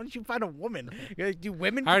NFL. Why don't you find a woman? Do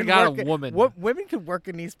women? I already can got work a woman. Women can work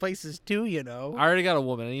in these places too, you know. I already got a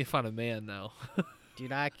woman. I need to find a man now.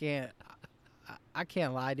 Dude, I can't. I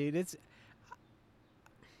can't lie, dude. It's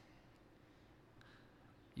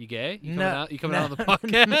You gay? You no, coming out on the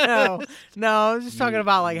podcast? no. I was just talking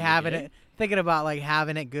about like You having gay? it. Thinking about like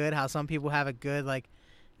having it good. How some people have it good. Like,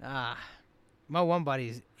 my one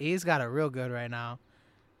buddy's he's got it real good right now.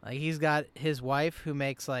 Like he's got his wife who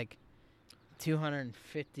makes like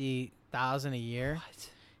 $250,000 a year. What?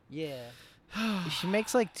 Yeah, she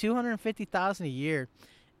makes like $250,000 a year,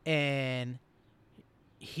 and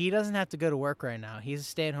he doesn't have to go to work right now. He's a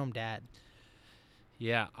stay-at-home dad.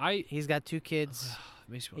 Yeah, He's got 2 kids.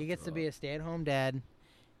 makes me wanna He gets throw to be up. a stay-at-home dad,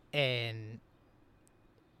 and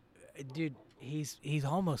dude, he's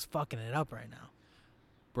almost fucking it up right now.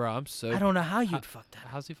 Bro, I'm so. I don't know how you'd fuck that.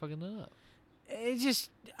 How's he fucking it up? It's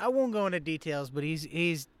just I won't go into details, but he's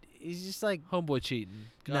just like Homeboy cheating.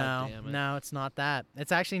 God damn it. no, it's not that.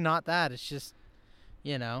 It's actually not that. It's just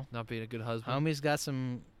Not being a good husband. homie's got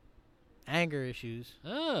some anger issues.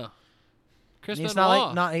 Oh. Chris He's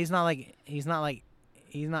Benoit. he's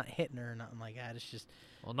not hitting her or nothing like that. It's just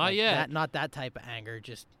Well, not like yet. not that type of anger.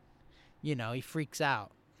 Just he freaks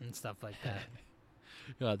out and stuff like that.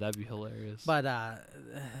 God, that'd be hilarious. But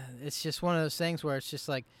it's just one of those things where it's just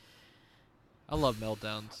like I love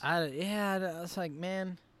meltdowns. I was like,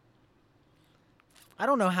 man, I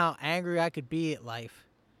don't know how angry I could be at life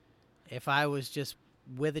if I was just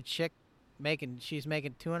with a chick she's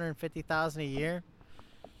making $250,000 a year,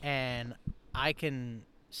 and I can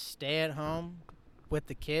stay at home with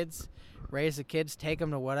the kids, raise the kids, take them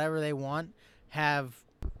to whatever they want, have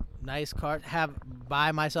nice cars,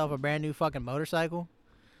 buy myself a brand new fucking motorcycle.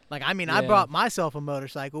 Like, I mean, I Yeah. bought myself a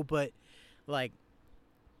motorcycle, but like,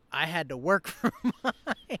 I had to work for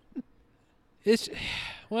mine. It's,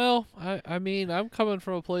 well, I mean, I'm coming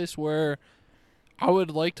from a place where I would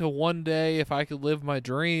like to one day, if I could live my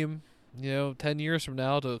dream, 10 years from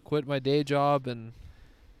now, to quit my day job and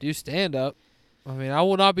do stand-up. I mean, I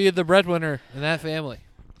will not be the breadwinner in that family.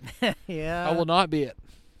 Yeah. I will not be it.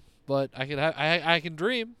 But I can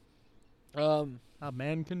dream. A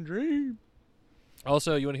man can dream.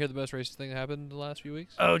 Also, you want to hear the most racist thing that happened in the last few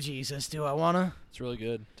weeks? Oh, Jesus, do I want to? It's really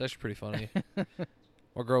good. It's actually pretty funny.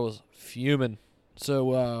 My girl was fuming.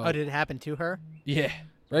 So, Oh, did it happen to her? yeah,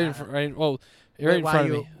 right in front of While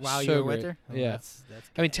me. While So you were with great. her? Oh, Yeah. That's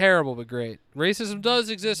I mean, terrible, but great. Racism does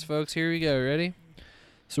exist, folks. Here we go. Ready?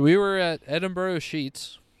 So we were at Edinburgh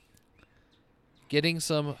Sheets getting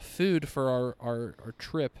some food for our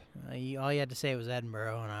trip. all you had to say was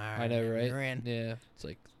Edinburgh, and I know, right? You're in. Yeah, it's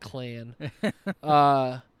like clan.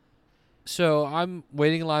 So I'm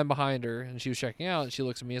waiting in line behind her, and she was checking out, and she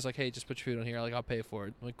looks at me. It's like, hey, just put your food on here. Like, I'll pay for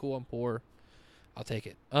it. I'm like, cool, I'm poor. I'll take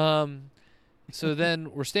it. So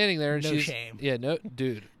then we're standing there, and No she's shame. yeah, no,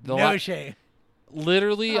 dude. No shame.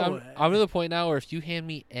 Literally, Oh, I'm to the point now where if you hand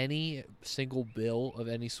me any single bill of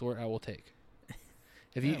any sort, I will take.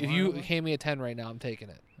 If Yeah, you why- hand me a 10 right now, I'm taking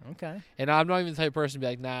it. Okay. And I'm not even the type of person to be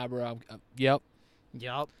like, nah, bro. Yep.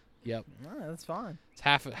 Yup. Yep. All right, that's fine. It's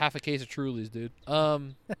half a case of Trulies, dude.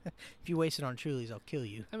 If you waste it on Trulies, I'll kill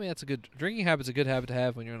you. I mean, that's a good drinking habit's a good habit to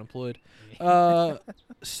have when you're unemployed.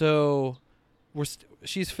 So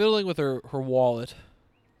she's fiddling with her wallet,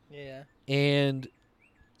 Yeah. and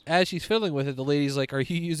as she's fiddling with it, the lady's like, "Are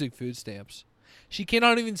you using food stamps?" She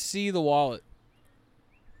cannot even see the wallet.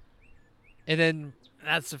 And then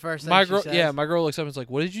That's the first thing My she girl, says. yeah, my girl looks up and is like,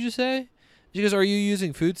 "What did you just say?" She goes, "Are you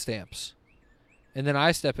using food stamps?" And then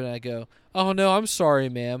I step in and I go, "Oh no, I'm sorry,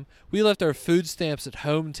 ma'am. We left our food stamps at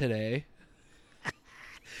home today."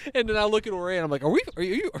 And then I look at Ori and I'm like, Are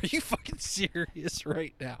you fucking serious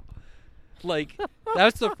right now?" Like,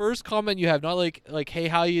 that's the first comment you have, not like, "Hey,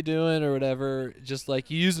 how you doing?" or whatever. Just like,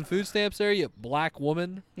 "You using food stamps there, you black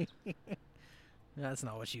woman?" That's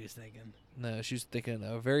not what she was thinking. No, she's thinking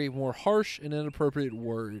a very more harsh and inappropriate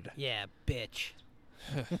word. Yeah, bitch.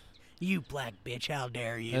 You black bitch, how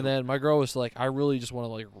dare you? And then my girl was like, "I really just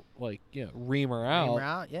want to ream her out." Ream her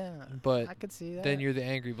out? Yeah. But I could see that. then you're the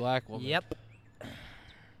angry black woman. Yep.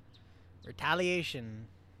 Retaliation.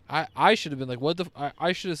 I should have been like, what the?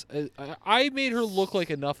 I should have. I made her look like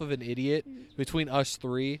enough of an idiot between us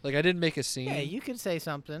three. Like, I didn't make a scene. Yeah, you could say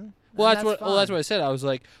something. Well, and that's what fine. I said. I was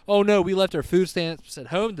like, "Oh no, we left our food stamps at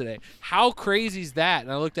home today. How crazy is that?"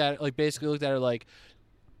 And I looked at it, basically looked at her like,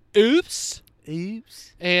 "Oops."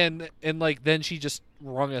 Oops. And like then she just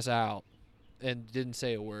wrung us out and didn't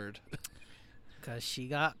say a word. Because she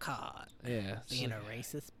got caught Yeah. being a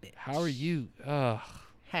racist bitch. How are you? Ugh.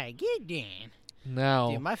 Hey, get down. No.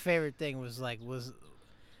 Dude, my favorite thing was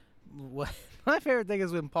my favorite thing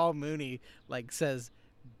is when Paul Mooney says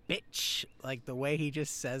bitch, like the way he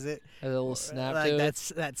just says it. A little snap like to that's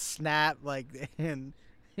that snap, and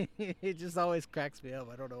it just always cracks me up.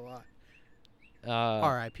 I don't know why. it.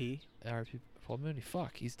 R.I.P. R.I.P. Paul Mooney.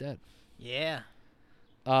 Fuck, he's dead. Yeah.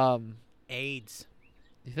 AIDS.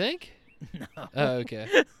 You think? No. Oh, okay.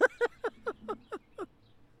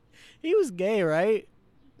 He was gay, right?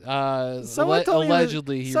 Someone Someone told me he was-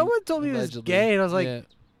 allegedly. Someone told me he was allegedly. gay, and I was like, Yeah.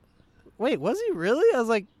 wait, was he really? I was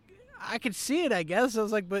like, I could see it, I guess. I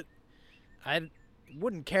was like, but I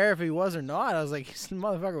wouldn't care if he was or not. I was like, this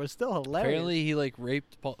motherfucker was still hilarious. Apparently, he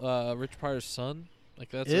raped Rich Pryor's son. Like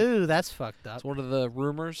that's Ew, that's fucked up. that's one of the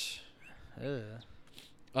rumors.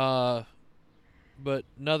 Ugh. But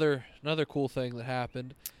another cool thing that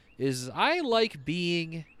happened is I like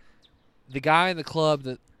being the guy in the club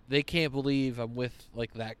that they can't believe I'm with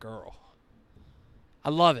that girl. I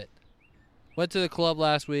love it. Went to the club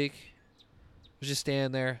last week. Was just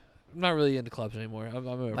standing there. I'm not really into clubs anymore. I'm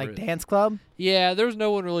over Like it. dance club? Yeah, there was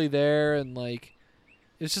no one really there, and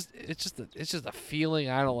it's just a feeling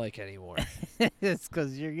I don't like anymore. It's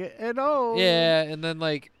because you're getting old. Yeah, and then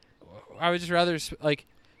I would just rather I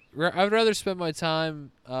would rather spend my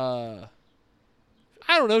time I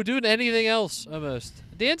don't know, doing anything else almost.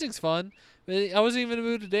 Dancing's fun, but I wasn't even in the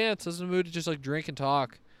mood to dance. I was in the mood to just drink and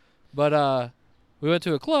talk. But we went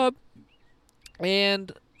to a club,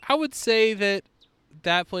 and I would say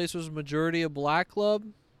that place was a majority a black club.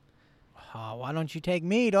 Oh, why don't you take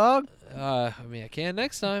me, dog? I mean, I can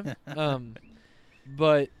next time.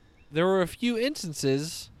 But there were a few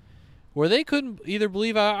instances where they couldn't either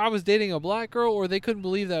believe I was dating a black girl, or they couldn't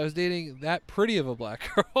believe that I was dating that pretty of a black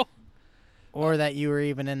girl. Or that you were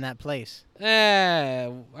even in that place.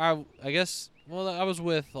 I guess. Well, I was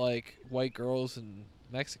with white girls and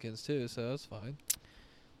Mexicans too, so that's fine.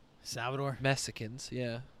 Salvador. Mexicans,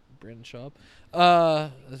 yeah. Brandon Schaub.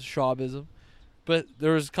 That's Schaubism. But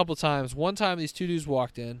there was a couple times. One time, these two dudes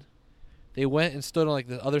walked in. They went and stood on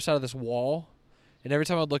the other side of this wall, and every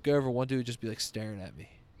time I'd look over, one dude would just be staring at me.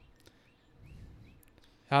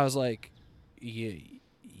 I was like, "You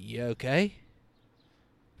okay?"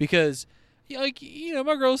 Because, my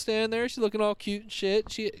girl's standing there. She's looking all cute and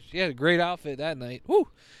shit. She had a great outfit that night. Woo!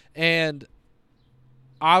 And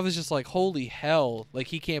I was just like, holy hell.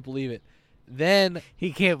 He can't believe it. Then,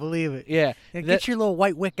 He can't believe it. yeah. Get your little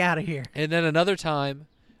white wick out of here. And then another time,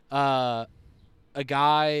 a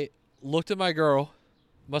guy looked at my girl.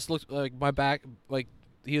 Must look my back,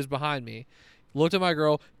 he was behind me. Looked at my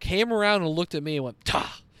girl, came around and looked at me and went,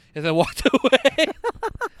 "Tah!" and then walked away.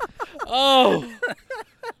 Oh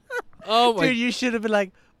my! Dude, you should have been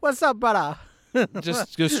like, "What's up, brother?"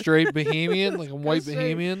 Just go straight Bohemian, like a white straight.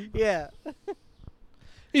 Bohemian. Yeah.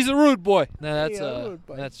 He's a rude boy. No, that's rude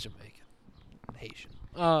boy. that's Jamaican, Haitian.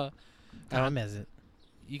 Time is it?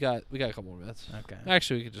 We got a couple more minutes. Okay.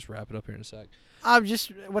 Actually, we could just wrap it up here in a sec.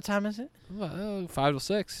 What time is it? 5 to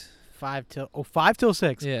 6. 5 till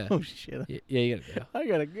 6. Yeah. Oh shit. Yeah, you gotta go. I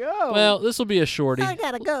gotta go. Well, this will be a shorty. I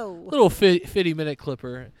gotta go. Little 50-minute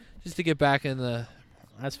clipper, just to get back in the.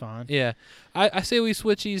 That's fine. Yeah, I say we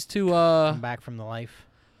switch these to. Come back from the life.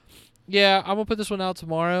 Yeah, I'm gonna put this one out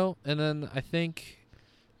tomorrow, and then I think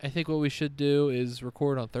what we should do is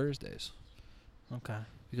record on Thursdays. Okay.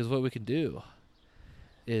 Because what we can do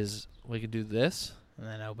is we can do this, And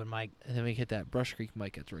then open mic. and then we can hit that Brush Creek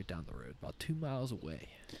mic that's right down the road, about 2 miles away.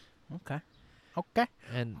 Okay. Okay.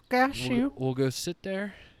 And Okay, I see you. we'll go sit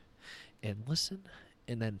there and listen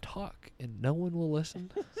and then talk, and no one will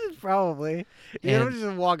listen. Probably. You And- don't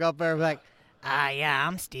just walk up there and be like, yeah,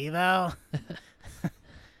 I'm Steve-O.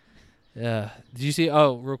 Yeah. Did you see?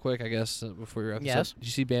 Oh, real quick, I guess before you wrap this up, Yes. did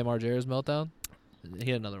you see Bam Margera's meltdown?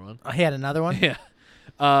 He had another one. Oh, he had another one? Yeah.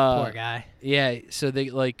 Poor guy. Yeah. So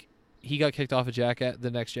he got kicked off of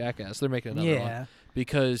the next Jackass. They're making another one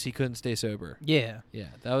because he couldn't stay sober. Yeah. Yeah.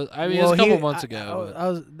 That was. I mean, it was a couple months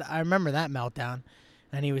ago. I remember that meltdown,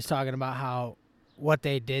 and he was talking about what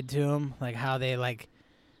they did to him, like how they like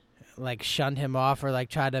shunned him off or like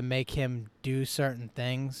tried to make him do certain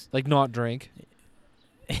things. Like not drink.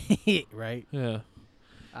 Right. Yeah.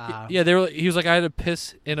 Yeah. He was like, I had to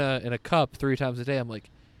piss in a cup 3 times a day. I'm like,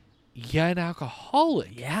 yeah, an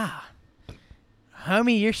alcoholic. Yeah.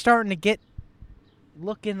 Homie, you're starting to get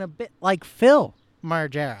looking a bit like Phil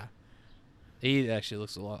Margera. He actually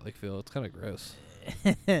looks a lot like Phil. It's kind of gross.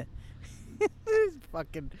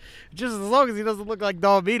 Fucking just as long as he doesn't look like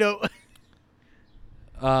Don Vito.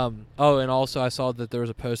 Oh, and also I saw that there was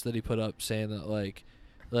a post that he put up saying that like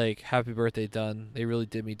happy birthday Dunn. They really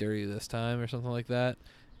did me dirty this time or something like that.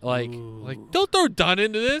 Like don't throw Dunn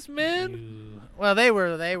into this, man. Well, they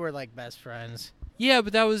were like best friends. Yeah,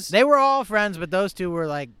 but that was They were all friends, but those two were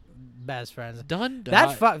like best friends. Dunn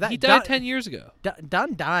died. He died 10 years ago.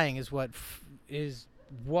 Dunn dying is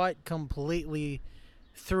what completely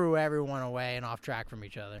threw everyone away and off track from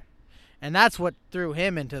each other. And that's what threw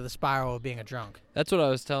him into the spiral of being a drunk. That's what I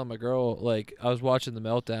was telling my girl. Like, I was watching the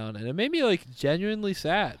meltdown, and it made me like genuinely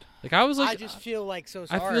sad. Like, I was like, I just feel like so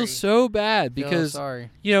sorry. I feel so bad because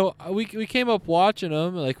sorry. you know we came up watching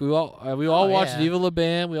them. Like we all watched Viva La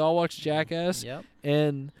Bam. We all watched Jackass. Yep.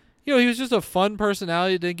 And you know he was just a fun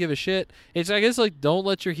personality. Didn't give a shit. It's I guess like don't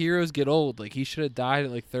let your heroes get old. Like he should have died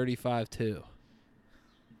at like 35 too.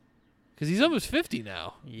 Because he's almost 50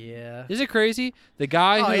 now. Yeah. Is it crazy? The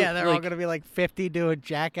guy who they're all gonna be like 50 doing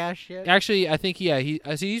Jackass shit. Actually, I think I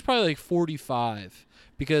see he's probably like 45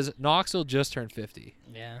 because Knoxville just turned 50.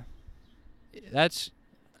 Yeah. That's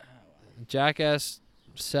Jackass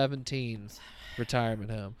 17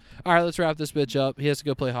 retirement home. All right, let's wrap this bitch up. He has to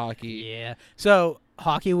go play hockey. Yeah. So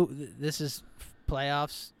hockey, this is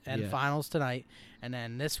playoffs and Yeah. finals tonight, and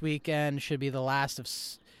then this weekend should be the last of.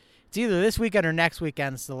 It's either this weekend or next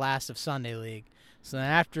weekend's the last of Sunday League. So then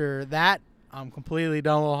after that, I'm completely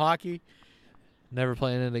done with hockey. Never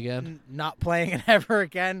playing it again. Not playing it ever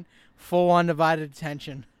again. Full undivided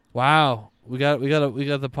attention. Wow, we got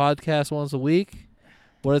the podcast once a week.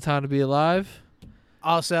 What a time to be alive.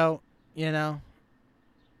 Also,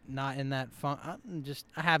 not in that funk.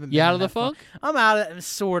 I haven't been You out in of the that funk. I'm out of it,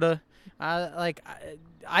 sorta.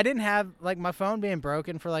 I didn't have like my phone being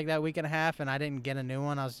broken for like that week and a half, and I didn't get a new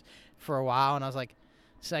one. I was for a while, and I was like,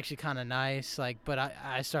 it's actually kind of nice. Like, but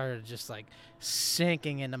I started just like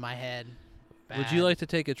sinking into my head. Would you like to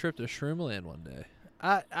take a trip to Shroomland one day?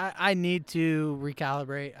 I need to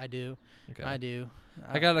recalibrate. I do. Okay. I do.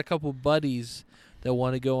 I got a couple buddies that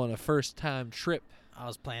want to go on a first time trip. I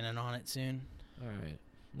was planning on it soon. All right,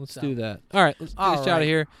 let's do that. All right, let's get All this out right. of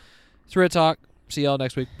here. It's Red Talk. See y'all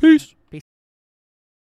next week. Peace. Peace.